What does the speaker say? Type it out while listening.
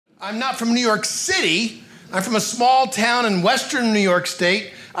I'm not from New York City. I'm from a small town in western New York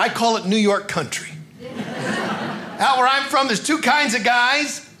State. I call it New York country. Out where I'm from, there's two kinds of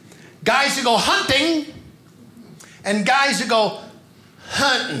guys. Guys who go hunting and guys who go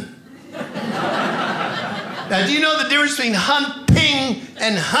hunting. Now, do you know the difference between hunting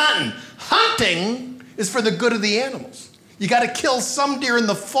and hunting? Hunting is for the good of the animals. You got to kill some deer in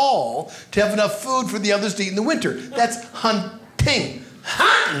the fall to have enough food for the others to eat in the winter. That's hunting.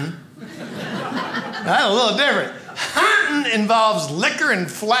 Hunting? That's a little different. Hunting involves liquor and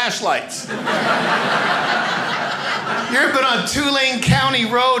flashlights. You ever been on Tulane County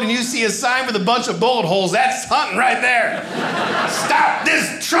Road and you see a sign with a bunch of bullet holes? That's hunting right there. Stop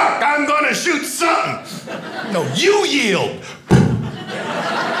this truck, I'm gonna shoot something. No, you yield.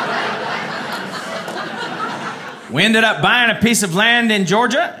 We ended up buying a piece of land in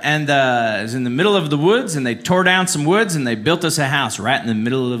Georgia, and it was in the middle of the woods, and they tore down some woods, and they built us a house right in the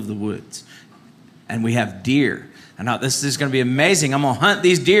middle of the woods. And we have deer. I thought, this is going to be amazing. I'm going to hunt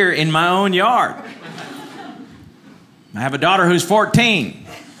these deer in my own yard. I have a daughter who's 14.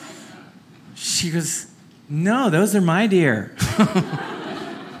 She goes, no, those are my deer.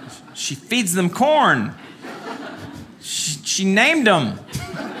 She feeds them corn. She named them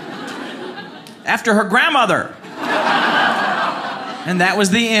after her grandmother. And that was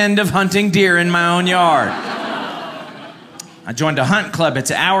the end of hunting deer in my own yard. I joined a hunt club.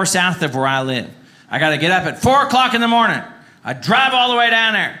 It's an hour south of where I live. I got to get up at 4 o'clock in the morning. I drive all the way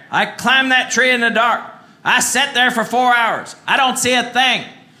down there. I climb that tree in the dark. I sit there for 4 hours. I don't see a thing.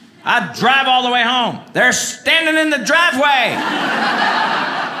 I drive all the way home. They're standing in the driveway.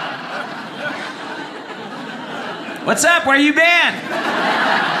 What's up? Where you been?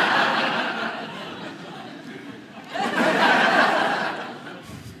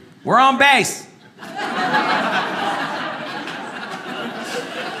 We're on base.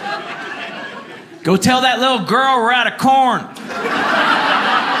 Go tell that little girl we're out of corn.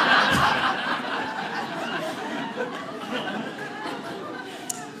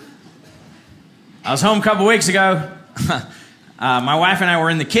 I was home a couple weeks ago. My wife and I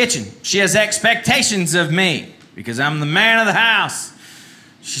were in the kitchen. She has expectations of me because I'm the man of the house.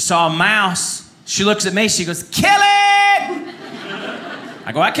 She saw a mouse. She looks at me. She goes, kill it!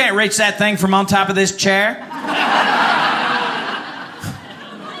 I go, I can't reach that thing from on top of this chair.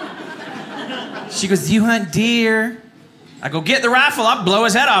 She goes, you hunt deer? I go, get the rifle. I'll blow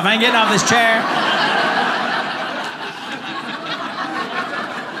his head off. I ain't getting off this chair.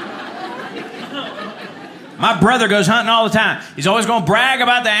 My brother goes hunting all the time. He's always going to brag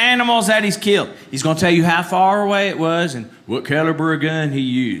about the animals that he's killed. He's going to tell you how far away it was and what caliber of gun he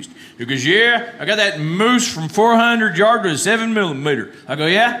used. He goes, yeah, I got that moose from 400 yards with a 7mm. I go,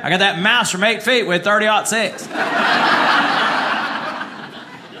 yeah, I got that mouse from 8 feet with 30-06.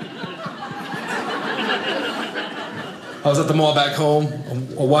 I was at the mall back home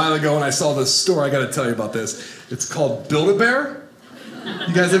a while ago and I saw this store. I got to tell you about this. It's called Build-A-Bear.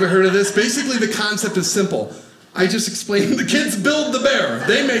 You guys ever heard of this? Basically, the concept is simple. I just explained the kids build the bear.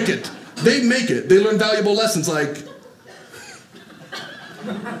 They make it. They make it. They learn valuable lessons like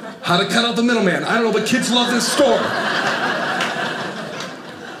how to cut out the middleman. I don't know, but kids love this store.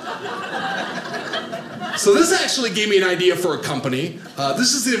 So this actually gave me an idea for a company.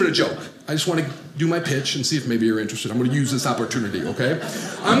 This isn't even a joke. I just want to do my pitch and see if maybe you're interested. I'm going to use this opportunity, okay?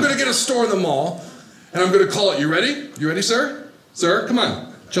 I'm going to get a store in the mall, and I'm going to call it. You ready? You ready, sir? Sir, come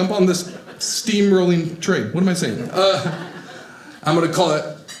on. Jump on this steam-rolling train. What am I saying? I'm going to call it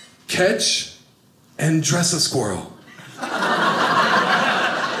Catch and Dress a Squirrel.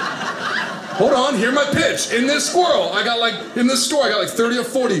 Hold on, hear my pitch. In this squirrel, in this store, I got like 30 or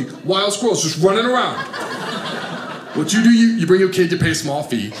 40 wild squirrels just running around. What you do, you bring your kid, you pay a small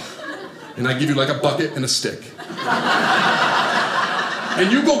fee, and I give you like a bucket and a stick. And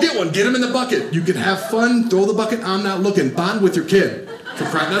you go get one, get him in the bucket. You can have fun, throw the bucket, I'm not looking. Bond with your kid.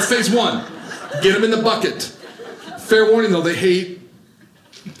 That's phase 1. Get him in the bucket. Fair warning though, they hate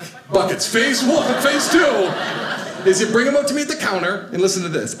buckets. Phase 1, phase 2 is you bring them up to me at the counter, and listen to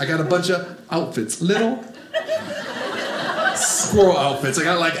this. I got a bunch of outfits, little squirrel outfits. I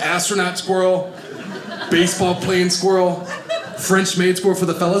got like astronaut squirrel, baseball playing squirrel, French maid squirrel for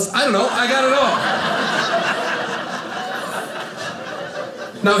the fellas. I don't know, I got it all.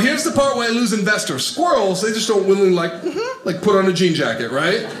 Now here's the part where I lose investors. Squirrels, they just don't willingly like put on a jean jacket,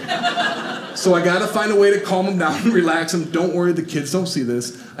 right? So I gotta find a way to calm them down and relax them. Don't worry, the kids don't see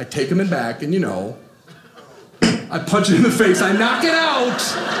this. I take them in back and I punch it in the face, I knock it out.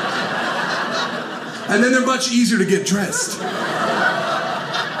 And then they're much easier to get dressed.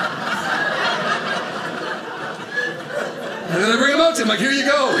 And then I bring him out to him, like, here you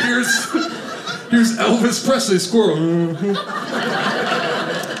go. Here's Elvis Presley, squirrel.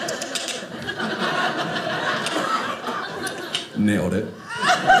 Nailed it.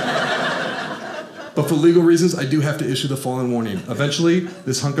 But for legal reasons, I do have to issue the following warning. Eventually,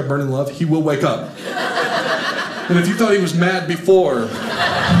 this hunk of burning love, he will wake up. And if you thought he was mad before,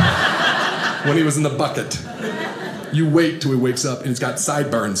 when he was in the bucket, you wait till he wakes up and he's got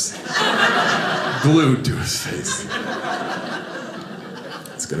sideburns glued to his face.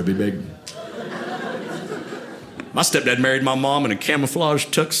 It's gonna be big. My stepdad married my mom in a camouflage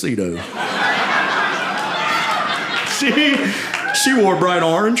tuxedo. She wore bright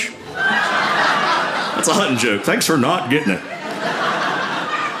orange. That's a hunting joke. Thanks for not getting it.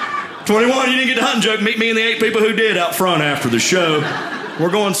 21, you didn't get the hunting joke. Meet me and the 8 people who did out front after the show.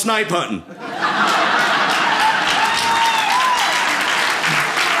 We're going snipe hunting.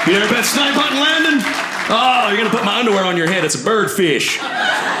 You ever been snipe hunting, Landon? Oh, you're gonna put my underwear on your head. It's a birdfish.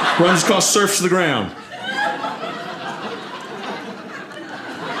 Runs across, surfs to the ground.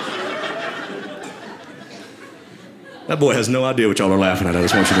 That boy has no idea what y'all are laughing at. I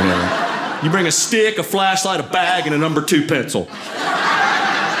just want you to know that. You bring a stick, a flashlight, a bag, and a number 2 pencil.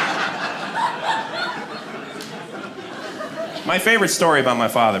 My favorite story about my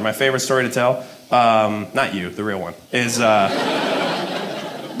father, my favorite story to tell, not you, the real one, is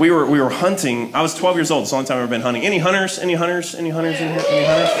we were hunting. I was 12 years old. It's the only time I've ever been hunting. Any hunters? Any hunters? Any hunters in here? Any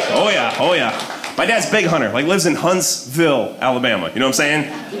hunters? Oh yeah, oh yeah. My dad's a big hunter. Like lives in Huntsville, Alabama. You know what I'm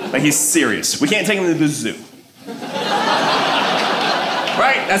saying? Like he's serious. We can't take him to the zoo.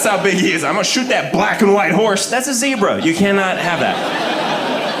 Right? That's how big he is. I'm gonna shoot that black and white horse. That's a zebra. You cannot have that.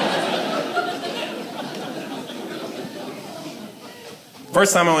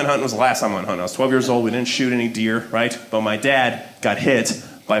 First time I went hunting was the last time I went hunting. I was 12 years old. We didn't shoot any deer, right? But my dad got hit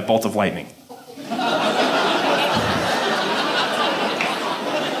by a bolt of lightning.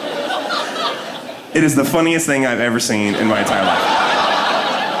 It is the funniest thing I've ever seen in my entire life.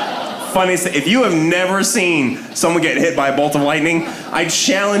 Funniest thing. If you have never seen someone get hit by a bolt of lightning, I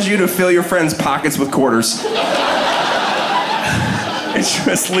challenge you to fill your friends' pockets with quarters. And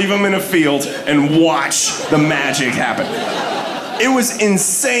just leave them in a field and watch the magic happen. It was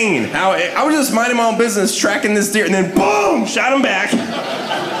insane. I was just minding my own business, tracking this deer, and then boom, shot him back.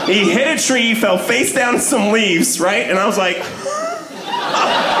 He hit a tree, fell face down in some leaves, right? And I was like,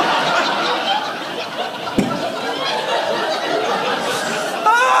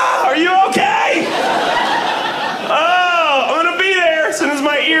 oh, are you okay? Oh, I'm gonna be there as soon as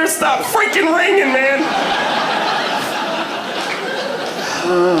my ears stop freaking ringing, man.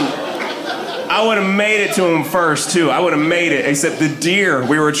 I would have made it to him first, too. I would have made it, except the deer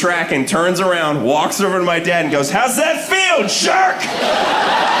we were tracking turns around, walks over to my dad and goes, how's that feel, shark?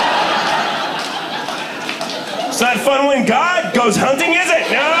 Is that fun when God goes hunting, is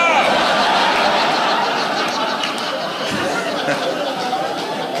it? No!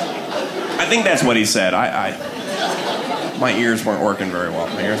 I think that's what he said. My ears weren't working very well.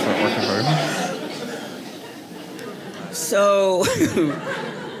 My ears weren't working very well. So...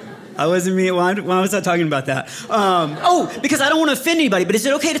 I wasn't me. Why was I talking about that? Because I don't want to offend anybody, but is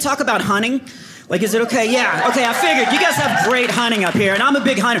it okay to talk about hunting? Like, is it okay? Yeah, okay, I figured. You guys have great hunting up here, and I'm a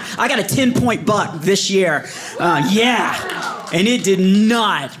big hunter. I got a 10-point buck this year. Yeah, and it did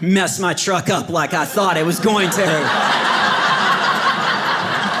not mess my truck up like I thought it was going to.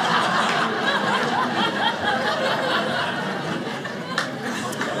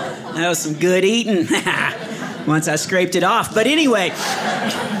 That was some good eating. Once I scraped it off. But anyway,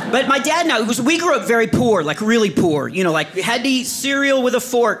 but my dad and I, we grew up very poor, like really poor. You know, like we had to eat cereal with a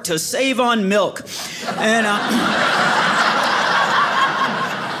fork to save on milk. And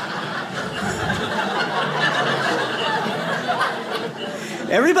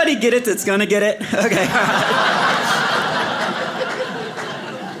everybody get it that's gonna get it? Okay.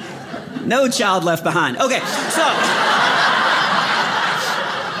 No child left behind. Okay, so...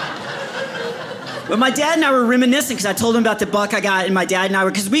 But my dad and I were reminiscing because I told him about the buck I got, and my dad and I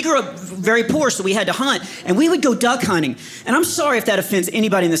were, because we grew up very poor, so we had to hunt, and we would go duck hunting. And I'm sorry if that offends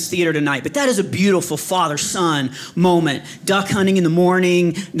anybody in this theater tonight, but that is a beautiful father-son moment. Duck hunting in the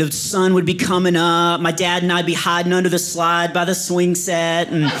morning, the sun would be coming up, my dad and I'd be hiding under the slide by the swing set,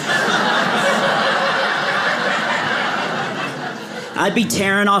 and I'd be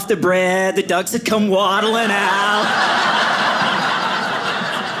tearing off the bread, the ducks would come waddling out.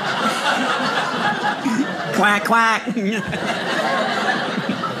 Quack, quack.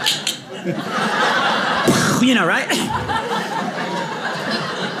 You know, right?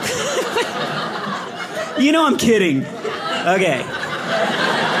 You know I'm kidding. Okay.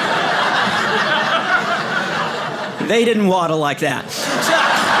 They didn't waddle like that.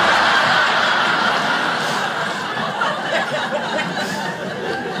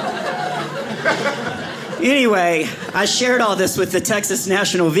 Anyway, I shared all this with the Texas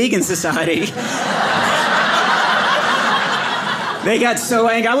National Vegan Society. They got so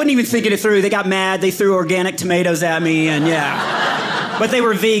angry. I wasn't even thinking it through. They got mad. They threw organic tomatoes at me, and yeah. But they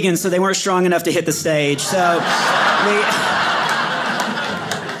were vegan, so they weren't strong enough to hit the stage. So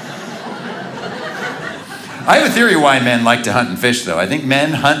I have a theory why men like to hunt and fish, though. I think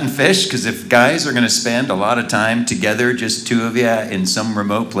men hunt and fish because if guys are going to spend a lot of time together, just two of you in some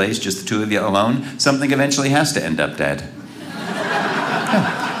remote place, just the two of you alone, something eventually has to end up dead.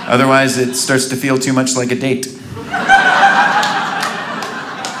 Yeah. Otherwise, it starts to feel too much like a date.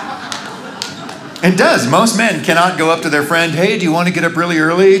 It does. Most men cannot go up to their friend, hey, do you want to get up really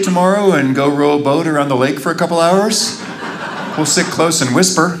early tomorrow and go row a boat around the lake for a couple hours? We'll sit close and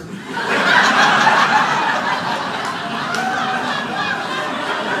whisper.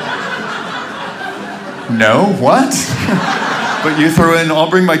 No, what? But you throw in, I'll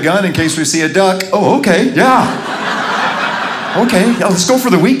bring my gun in case we see a duck. Oh, okay, yeah. Okay, yeah, let's go for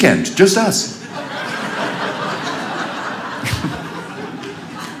the weekend, just us.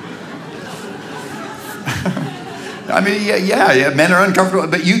 I mean, yeah, men are uncomfortable,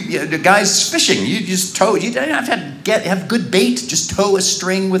 but the guys fishing, you just tow. You don't have to have good bait. Just tow a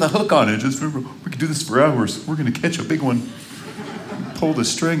string with a hook on it. We could do this for hours. We're going to catch a big one. Pull the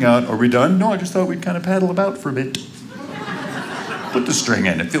string out. Are we done? No, I just thought we'd kind of paddle about for a bit. Put the string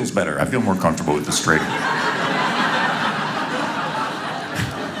in. It feels better. I feel more comfortable with the string.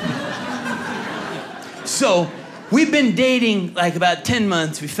 So, we've been dating like about 10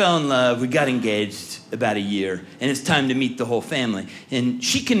 months. We fell in love. We got engaged about a year. And it's time to meet the whole family. And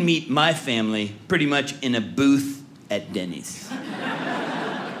she can meet my family pretty much in a booth at Denny's.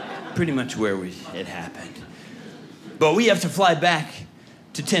 Pretty much where it happened. But we have to fly back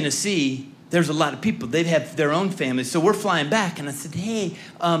to Tennessee. There's a lot of people. They have their own families. So we're flying back. And I said, hey,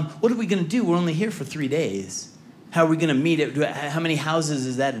 what are we going to do? We're only here for 3 days. How are we going to meet? How many houses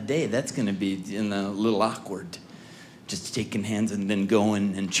is that a day? That's going to be a little awkward. Just taking hands and then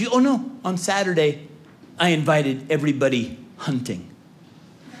going. And she, oh no, on Saturday, I invited everybody hunting.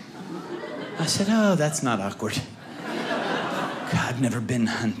 I said, oh, that's not awkward. God, I've never been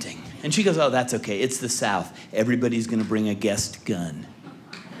hunting. And she goes, oh, that's okay. It's the South. Everybody's going to bring a guest gun.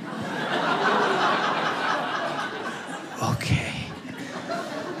 Okay.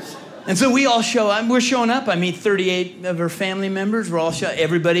 And so we all show up. We're showing up. I meet 38 of her family members. We're all showing.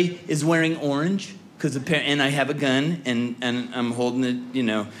 Everybody is wearing orange and I have a gun and I'm holding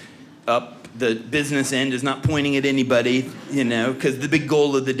it, up. The business end is not pointing at anybody, because the big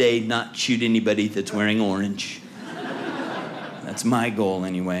goal of the day, not shoot anybody that's wearing orange. That's my goal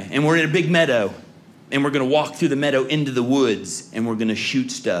anyway. And we're in a big meadow, and we're going to walk through the meadow into the woods, and we're going to shoot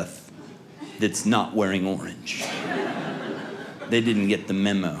stuff that's not wearing orange. They didn't get the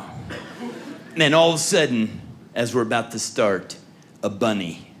memo. And then all of a sudden, as we're about to start, a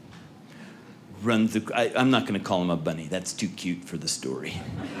bunny runs. I'm not going to call him a bunny. That's too cute for the story.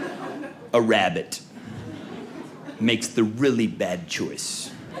 A rabbit makes the really bad choice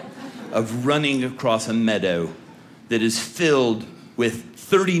of running across a meadow that is filled with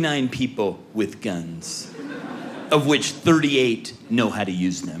 39 people with guns, of which 38 know how to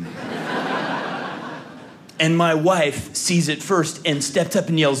use them. And my wife sees it first and steps up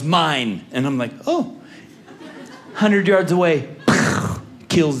and yells, mine. And I'm like, oh. 100 yards away,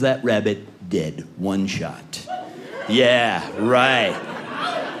 kills that rabbit dead. One shot. Yeah, right.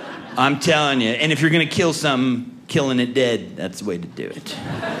 I'm telling you. And if you're going to kill something, killing it dead, that's the way to do it.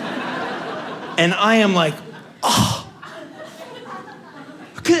 And I am like, oh.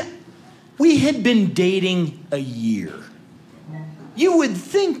 We had been dating a year. You would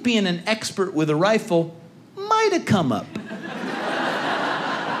think being an expert with a rifle might have come up.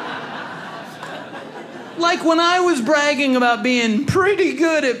 Like when I was bragging about being pretty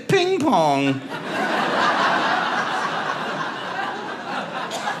good at ping pong.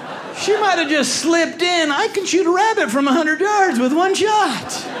 She might have just slipped in. I can shoot a rabbit from 100 yards with one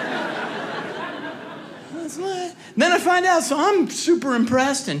shot. Then I find out, so I'm super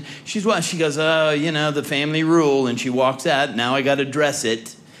impressed. And she goes, oh, the family rule. And she walks out. Now I got to dress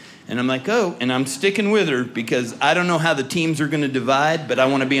it. And I'm like, oh. And I'm sticking with her because I don't know how the teams are going to divide, but I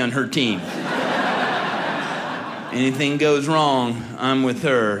want to be on her team. Anything goes wrong, I'm with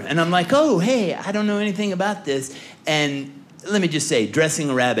her. And I'm like, oh, hey, I don't know anything about this. And let me just say, dressing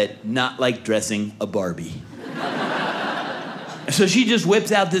a rabbit, not like dressing a Barbie. So she just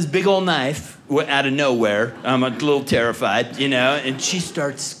whips out this big old knife out of nowhere. I'm a little terrified, and she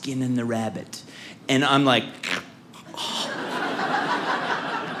starts skinning the rabbit. And I'm like,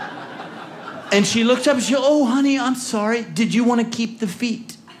 And she looked up and she goes, oh, honey, I'm sorry. Did you want to keep the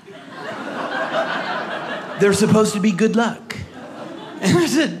feet? They're supposed to be good luck. And I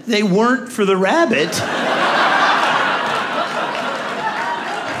said, they weren't for the rabbit.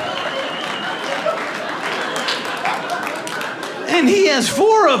 And he has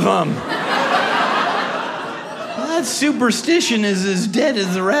 4 of them. That superstition is as dead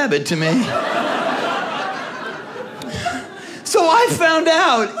as the rabbit to me. So I found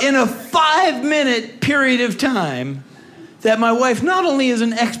out in a 5-minute period of time that my wife not only is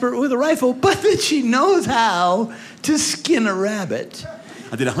an expert with a rifle, but that she knows how to skin a rabbit.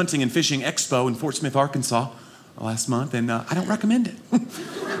 I did a hunting and fishing expo in Fort Smith, Arkansas last month, and I don't recommend it.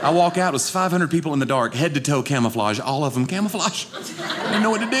 I walk out, it was 500 people in the dark, head to toe camouflage, all of them camouflage. I didn't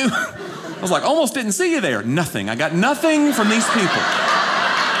know what to do. I was like, almost didn't see you there. Nothing. I got nothing from these people.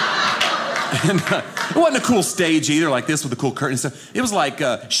 And it wasn't a cool stage either, like this with a cool curtain and stuff. It was like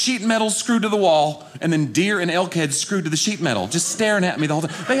sheet metal screwed to the wall and then deer and elk heads screwed to the sheet metal, just staring at me the whole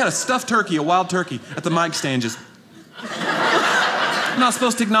time. They had a stuffed turkey, a wild turkey, at the mic stand just... I'm not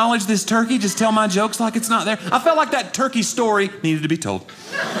supposed to acknowledge this turkey, just tell my jokes like it's not there. I felt like that turkey story needed to be told.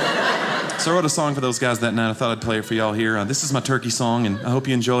 So I wrote a song for those guys that night. I thought I'd play it for y'all here. This is my turkey song, and I hope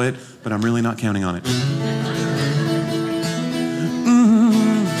you enjoy it, but I'm really not counting on it.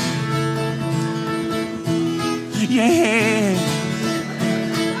 Yeah.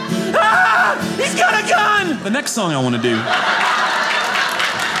 Ah! He's got a gun! The next song I want to do.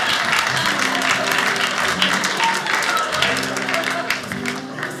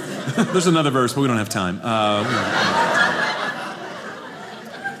 There's another verse, but we don't have time.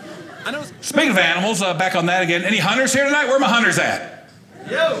 Speaking of animals, back on that again. Any hunters here tonight? Where are my hunters at?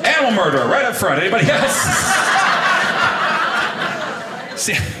 Yo. Animal murderer, right up front. Anybody else?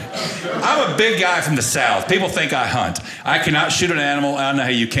 See, I'm a big guy from the South. People think I hunt. I cannot shoot an animal. I don't know how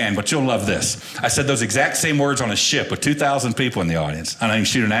you can, but you'll love this. I said those exact same words on a ship with 2,000 people in the audience. I know you can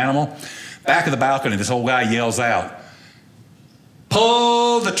shoot an animal. Back of the balcony, this old guy yells out,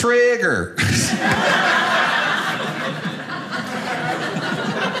 "Pull the trigger."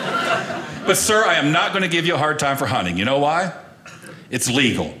 But sir, I am not going to give you a hard time for hunting. You know why? It's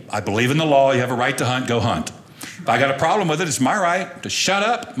legal. I believe in the law. You have a right to hunt, go hunt. If I got a problem with it, it's my right to shut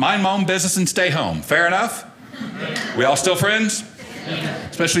up, mind my own business, and stay home. Fair enough? We all still friends?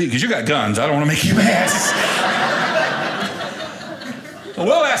 Especially because you got guns. I don't want to make you mad.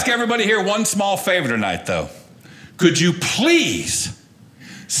 We'll ask everybody here one small favor tonight, though. Could you please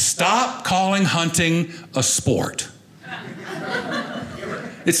stop calling hunting a sport?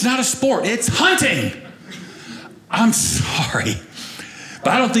 It's not a sport, it's hunting. I'm sorry,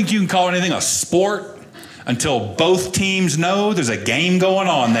 but I don't think you can call anything a sport until both teams know there's a game going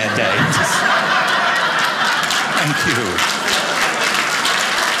on that day. Thank you.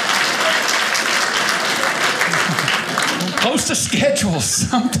 Post a schedule,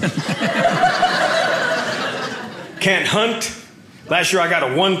 something. Can't hunt. Last year I got a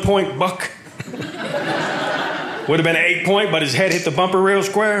 1-point buck. Would have been an 8-point, but his head hit the bumper real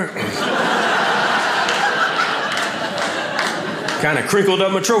square. Kind of crinkled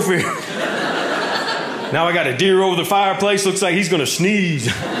up my trophy. Now I got a deer over the fireplace. Looks like he's gonna sneeze.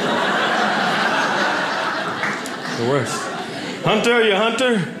 The worst. Hunter, you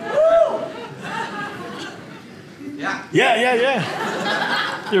hunter? Yeah.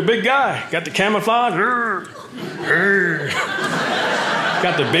 You're a big guy. Got the camouflage.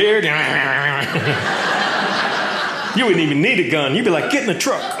 Got the beard. You wouldn't even need a gun. You'd be like, get in the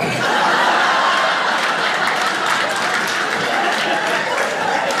truck.